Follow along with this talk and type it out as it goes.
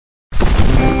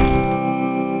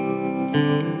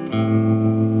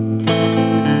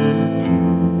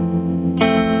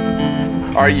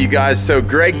All right, you guys, so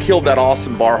Greg killed that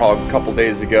awesome bar hog a couple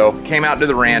days ago. Came out to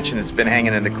the ranch and it's been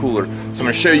hanging in the cooler. So I'm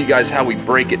gonna show you guys how we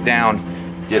break it down,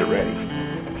 get it ready.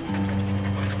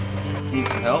 Need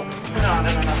some help? No.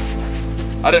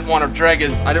 I didn't want to drag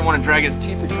his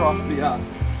teeth across the ground.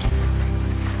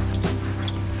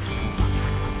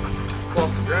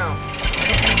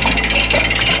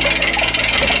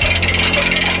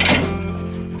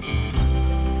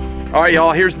 All right,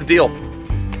 y'all, here's the deal.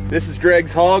 This is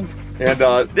Greg's hog, and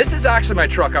this is actually my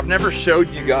truck. I've never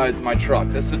showed you guys my truck.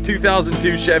 This is a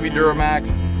 2002 Chevy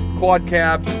Duramax quad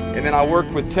cab, and then I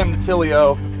worked with Tim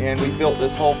DiTilio, and we built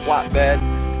this whole flatbed.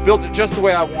 Built it just the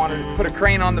way I wanted it. Put a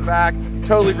crane on the back,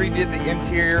 totally redid the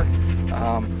interior,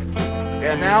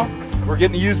 and now we're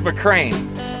getting to use my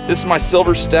crane. This is my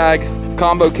Silver Stag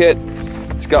combo kit.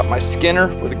 It's got my skinner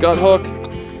with a gut hook.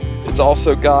 It's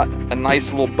also got a nice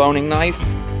little boning knife.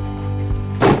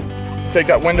 Take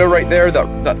that window right there,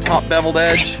 that top beveled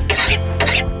edge.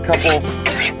 Try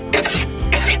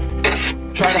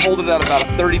to hold it at about a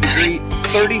 30 degree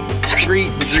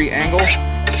angle.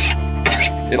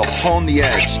 It'll hone the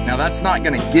edge. Now that's not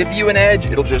gonna give you an edge,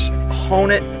 it'll just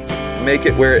hone it, make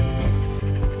it where it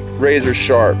razor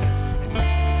sharp.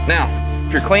 Now,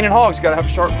 if you're cleaning hogs, you gotta have a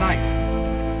sharp knife.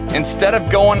 Instead of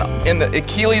going in the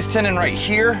Achilles tendon right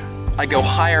here, I go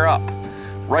higher up,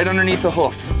 right underneath the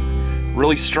hoof.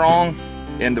 Really strong,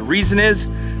 and the reason is,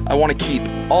 I wanna keep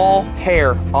all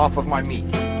hair off of my meat.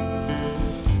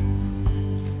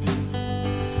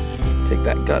 Take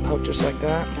that gut hook just like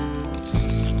that.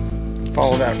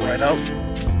 Follow that right up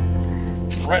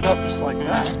just like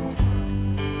that.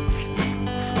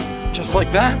 Just like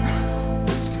that.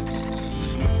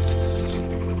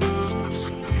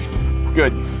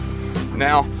 Good.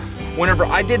 Now, whenever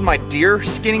I did my deer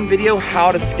skinning video,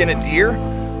 how to skin a deer,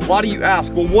 a lot of you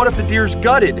ask, well, what if the deer's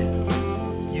gutted?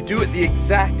 You do it the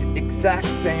exact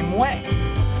same way.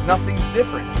 Nothing's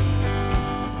different.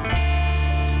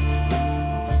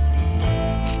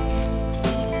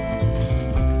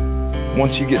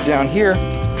 Once you get down here,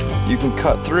 you can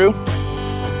cut through,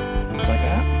 just like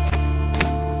that.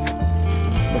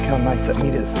 Look how nice that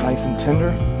meat is, nice and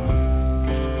tender.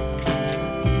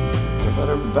 Throw that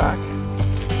over the back.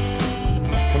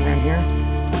 Come around here.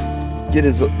 Get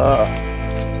his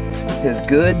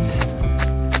goods.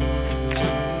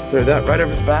 Throw that right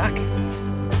over the back.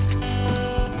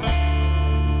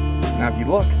 Now if you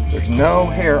look, there's no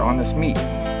hair on this meat.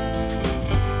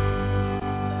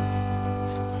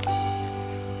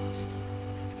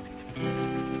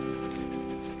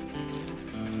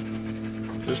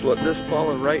 Just let this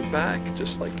follow right back,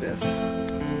 just like this.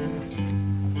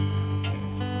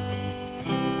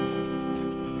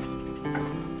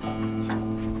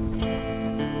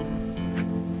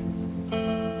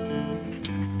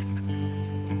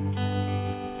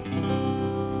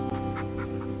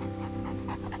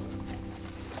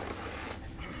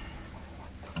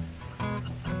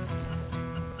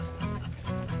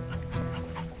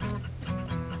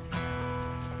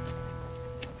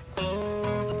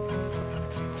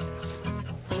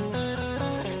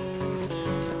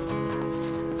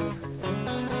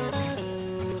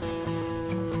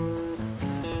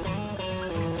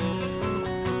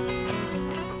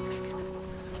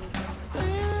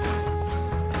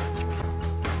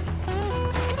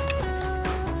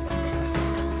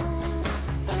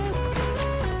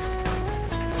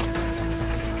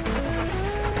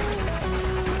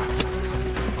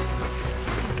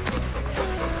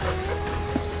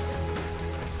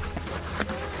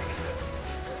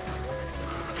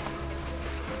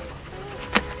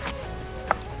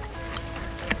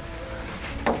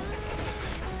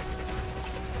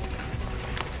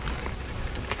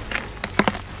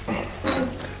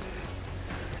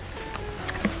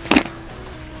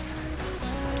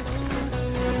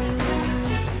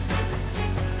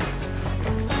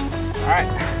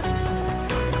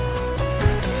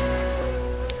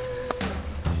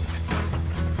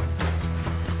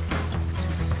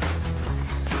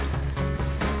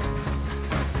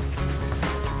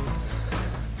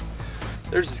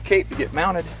 There's his cape to get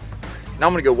mounted. Now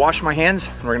I'm gonna go wash my hands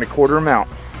and we're gonna quarter them out.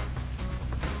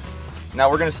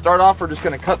 Now we're gonna start off, we're just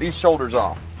gonna cut these shoulders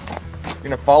off. You're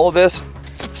gonna follow this,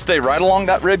 stay right along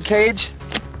that rib cage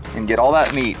and get all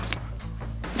that meat.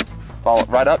 Follow it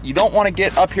right up. You don't wanna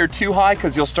get up here too high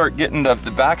because you'll start getting the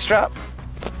back strap.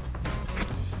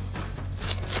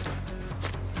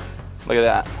 Look at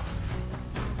that.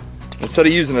 Instead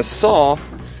of using a saw,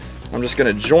 I'm just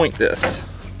gonna joint this.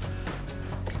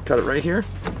 Cut it right here.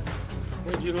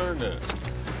 Where'd you learn that?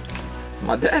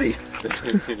 My daddy.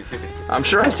 I'm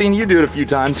sure I've seen you do it a few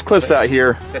times. Cliff's out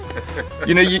here.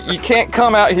 You know, you can't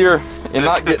come out here and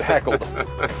not get heckled.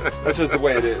 That's just the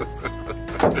way it is.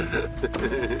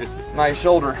 Nice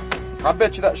shoulder. I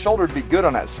bet you that shoulder would be good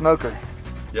on that smoker.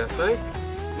 You think? You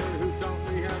know who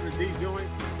taught me how to D-joint?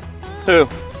 Who?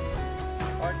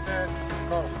 Like that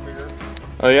coffee beer.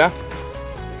 Oh yeah?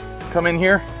 Come in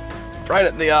here, right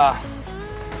at the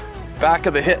back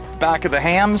of the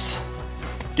hams.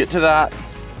 Get to that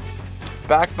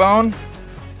backbone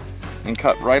and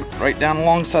cut right down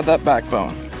alongside that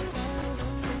backbone.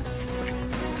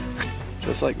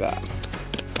 Just like that.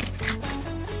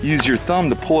 Use your thumb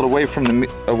to pull it away from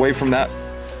that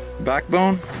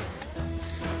backbone.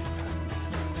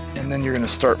 And then you're gonna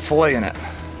start filleting it.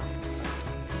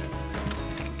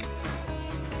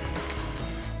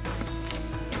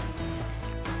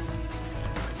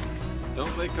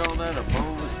 Don't they call that a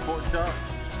boneless pork chop?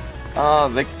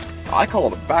 I call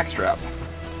it a backstrap.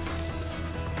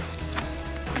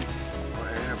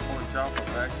 And a pork chop or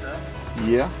backstrap?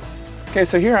 Yeah. Okay,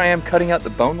 so here I am cutting out the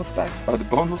boneless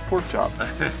pork chops. I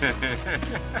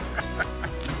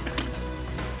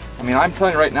mean, I'm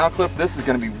telling you right now, Cliff, this is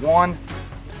going to be one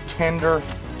tender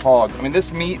hog. I mean,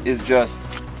 this meat is just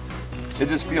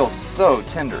feels so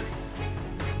tender.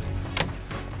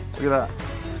 Look at that.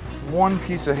 One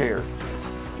piece of hair.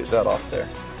 Get that off there.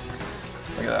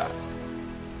 Look at that.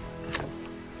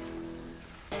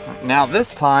 Now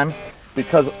this time,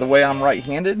 because of the way I'm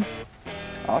right-handed,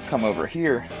 I'll come over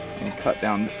here and cut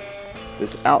down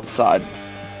this outside.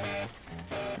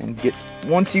 And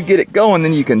once you get it going,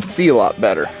 then you can see a lot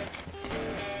better.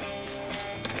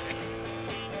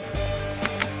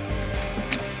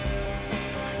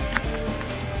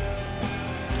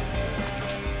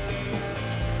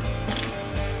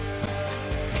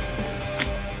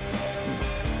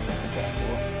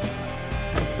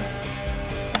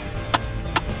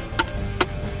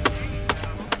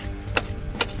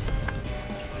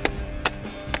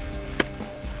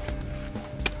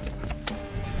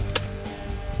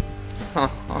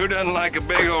 Who doesn't like a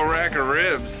big old rack of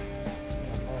ribs?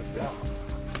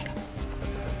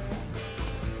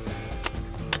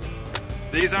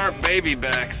 These aren't baby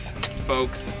backs,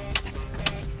 folks.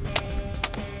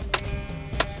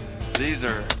 These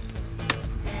are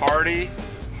hearty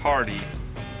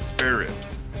spare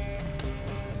ribs.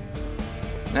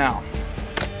 Now,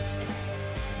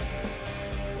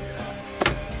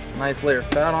 nice layer of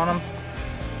fat on them.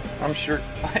 I'm sure,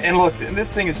 and look,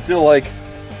 this thing is still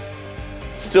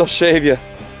shave you.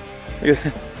 Look at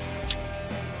that.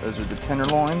 Those are the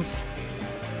tenderloins.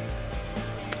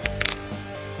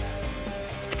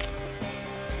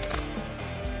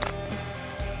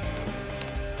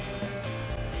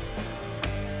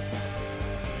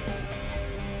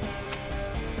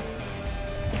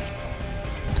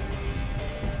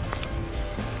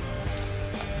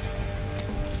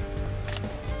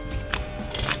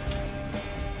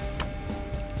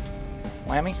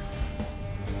 Whammy.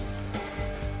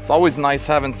 It's always nice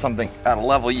having something at a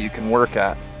level you can work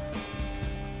at.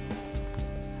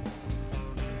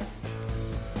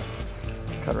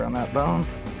 Cut around that bone.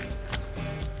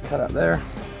 Cut out there.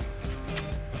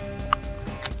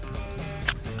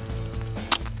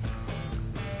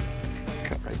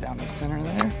 Cut right down the center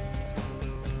there.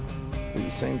 Do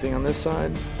the same thing on this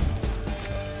side.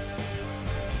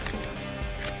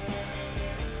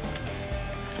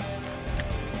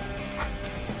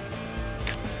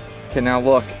 Okay, now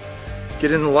look,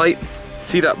 get in the light,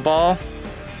 see that ball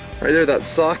right there, that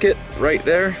socket right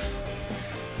there?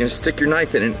 You're gonna stick your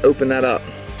knife in and open that up.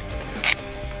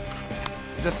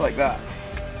 Just like that.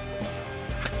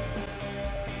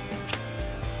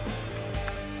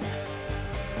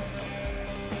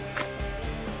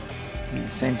 Do the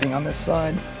same thing on this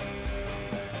side.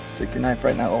 Stick your knife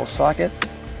right in that little socket.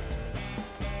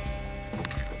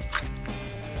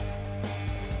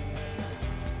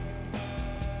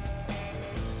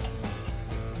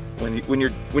 When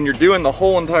you're doing the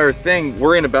whole entire thing,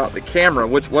 worrying about the camera,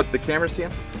 what the camera's seeing?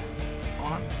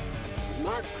 On. I'm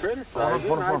not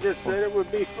criticizing. I just said it would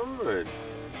be fun.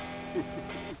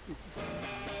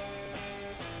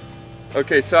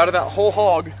 Okay, so out of that whole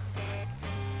hog,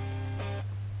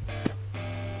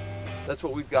 that's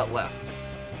what we've got left.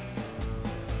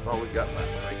 That's all we've got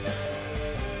left right there.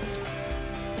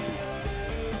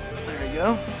 There you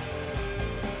go.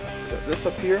 Set this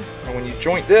up here, and when you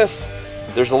joint this,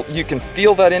 you can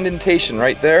feel that indentation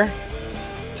right there.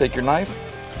 Take your knife,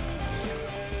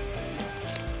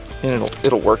 and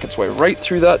it'll work its way right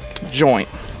through that joint.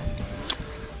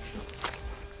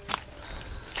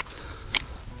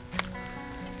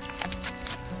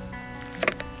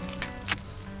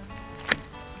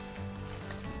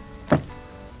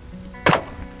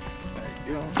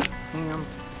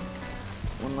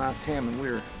 last ham and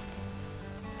we're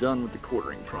done with the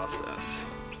quartering process.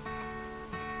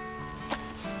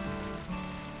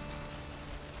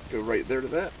 Go right there to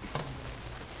that.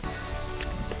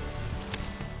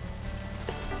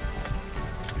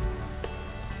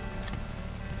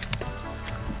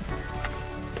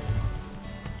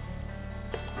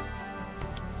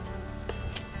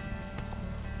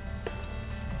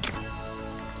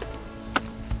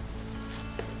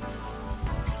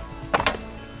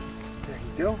 There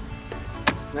you go.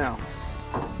 Now,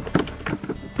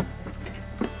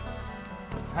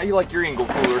 how you like your Engel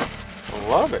cooler? I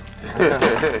love it.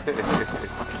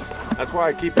 That's why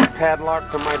I keep it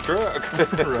padlocked to my truck. Right.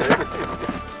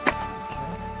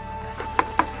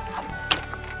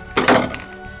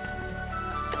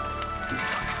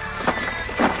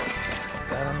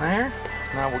 That in there.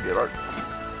 Now we'll get our...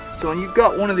 So when you've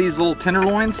got one of these little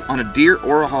tenderloins on a deer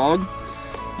or a hog,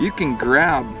 you can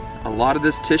grab a lot of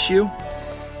this tissue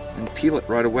and peel it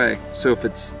right away. So if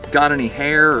it's got any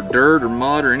hair or dirt or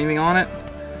mud or anything on it,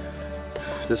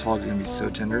 this hog's gonna be so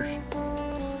tender. Go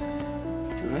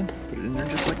ahead, put it in there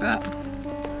just like that.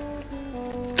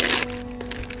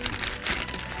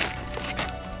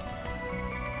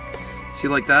 See,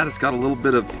 like that, it's got a little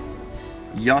bit of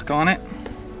yuck on it.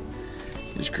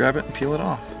 You just grab it and peel it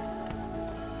off.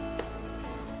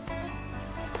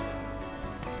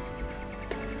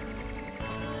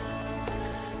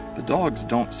 The dogs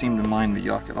don't seem to mind the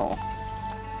yuck at all.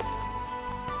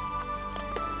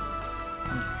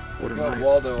 What a Got nice.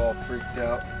 Waldo all freaked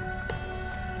out.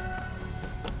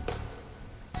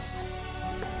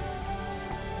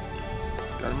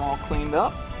 Got them all cleaned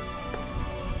up.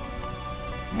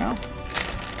 Now,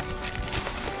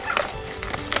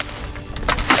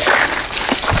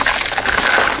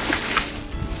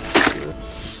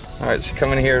 all right, so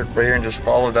come in here, right here, and just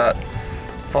follow that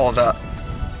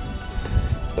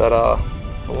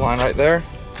line right there.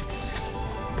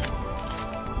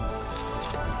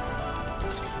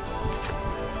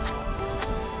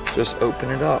 Just open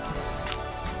it up,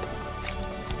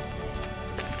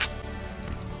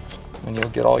 and you'll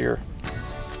get all your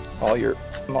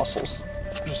muscles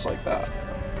just like that.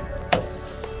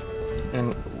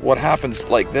 And what happens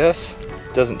like this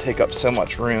doesn't take up so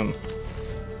much room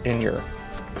in your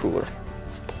cooler.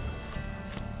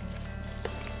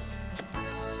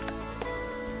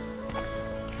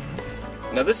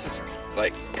 Now this is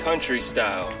like country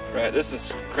style, right? This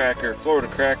is cracker, Florida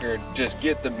cracker. Just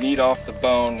get the meat off the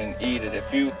bone and eat it.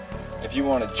 If you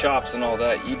wanted chops and all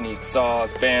that, you'd need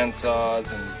saws, band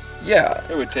saws, and Yeah.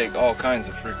 it would take all kinds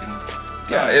of freaking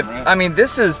Yeah. time, right? I mean,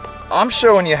 I'm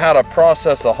showing you how to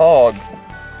process a hog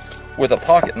with a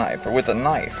pocket knife or with a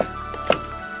knife.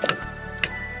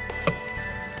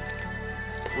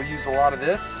 We'll use a lot of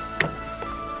this.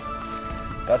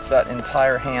 That's that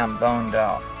entire ham boned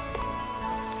out.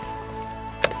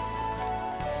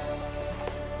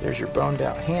 There's your boned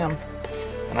out ham,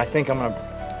 and I think I'm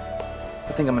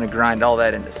gonna grind all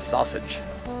that into sausage.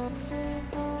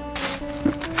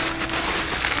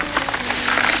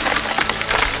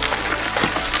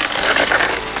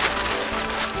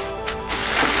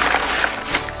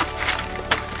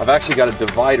 I've actually got a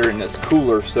divider in this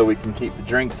cooler so we can keep the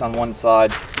drinks on one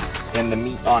side and the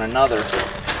meat on another.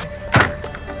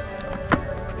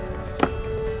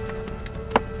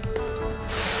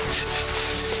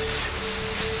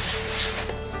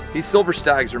 These Silver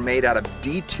Stags are made out of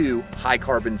D2 high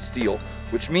carbon steel,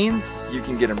 which means you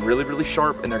can get them really, really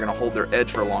sharp and they're gonna hold their edge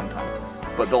for a long time.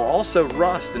 But they'll also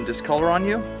rust and discolor on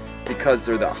you because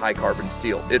they're that high carbon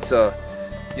steel. It's a,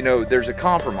 you know, there's a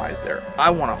compromise there. I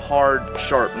want a hard,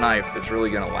 sharp knife that's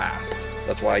really gonna last.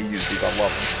 That's why I use these, I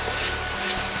love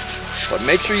them. But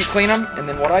make sure you clean them, and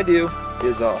then what I do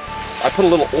is I put a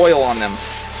little oil on them.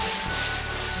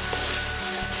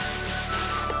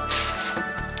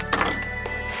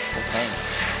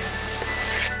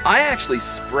 I actually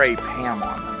spray Pam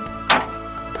on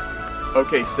them.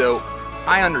 Okay, so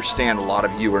I understand a lot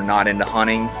of you are not into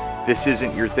hunting. This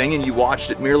isn't your thing and you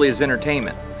watched it merely as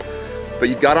entertainment. But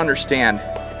you've got to understand,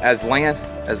 as land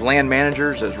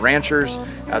managers, as ranchers,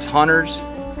 as hunters,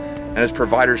 and as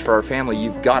providers for our family,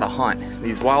 you've got to hunt.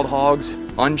 These wild hogs,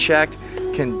 unchecked,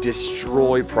 can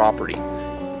destroy property.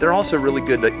 They're also really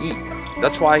good to eat.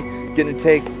 That's why getting to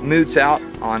take Moots out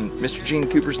on Mr. Gene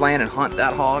Cooper's land and hunt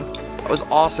that hog, that was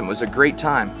awesome. It was a great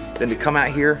time. Then to come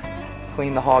out here,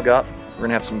 clean the hog up, we're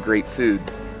gonna have some great food.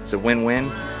 It's a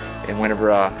win-win. And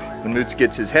whenever when Moots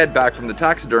gets his head back from the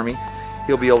taxidermy,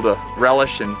 he'll be able to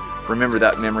relish and remember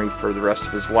that memory for the rest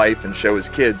of his life and show his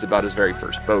kids about his very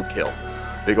first bow kill.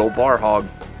 Big old bar hog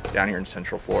down here in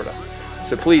Central Florida.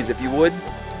 So please, if you would,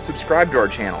 subscribe to our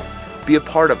channel. Be a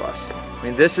part of us. I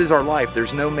mean, this is our life.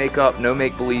 There's no makeup, no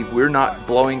make-believe. We're not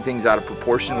blowing things out of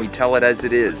proportion. We tell it as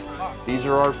it is. These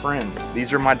are our friends.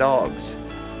 These are my dogs.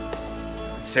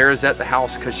 Sarah's at the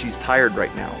house because she's tired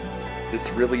right now. This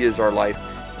really is our life,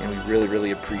 and we really, really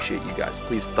appreciate you guys.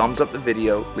 Please thumbs up the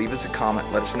video, leave us a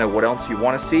comment, let us know what else you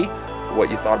want to see or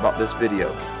what you thought about this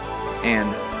video.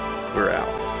 And